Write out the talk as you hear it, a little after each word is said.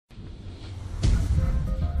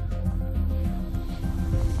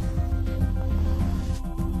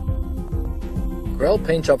Corel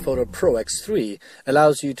PaintShop Photo Pro X3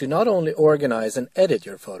 allows you to not only organize and edit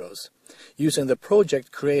your photos. Using the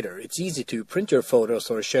project creator, it's easy to print your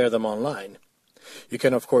photos or share them online. You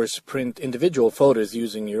can of course print individual photos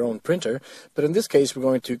using your own printer, but in this case we're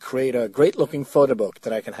going to create a great looking photo book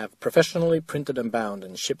that I can have professionally printed and bound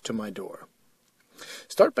and shipped to my door.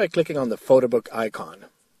 Start by clicking on the Photobook icon.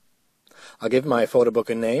 I'll give my photo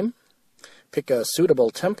book a name, pick a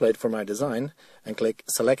suitable template for my design, and click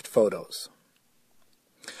Select Photos.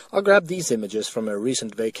 I'll grab these images from a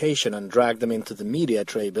recent vacation and drag them into the media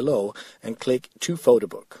tray below and click To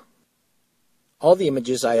Photobook. All the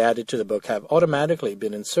images I added to the book have automatically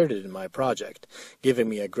been inserted in my project, giving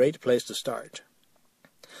me a great place to start.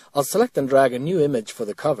 I'll select and drag a new image for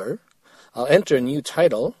the cover. I'll enter a new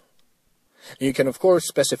title. You can of course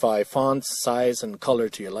specify fonts, size, and color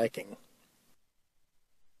to your liking.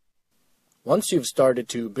 Once you've started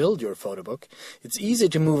to build your photo book, it's easy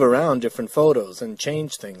to move around different photos and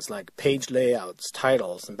change things like page layouts,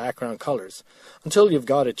 titles, and background colors until you've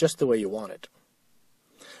got it just the way you want it.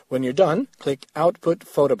 When you're done, click Output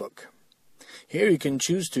Photobook. Here you can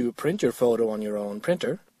choose to print your photo on your own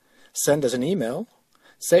printer, send as an email,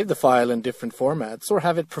 save the file in different formats, or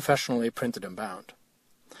have it professionally printed and bound.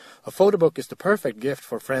 A photo book is the perfect gift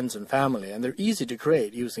for friends and family, and they're easy to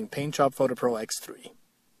create using PaintShop Photo Pro X3.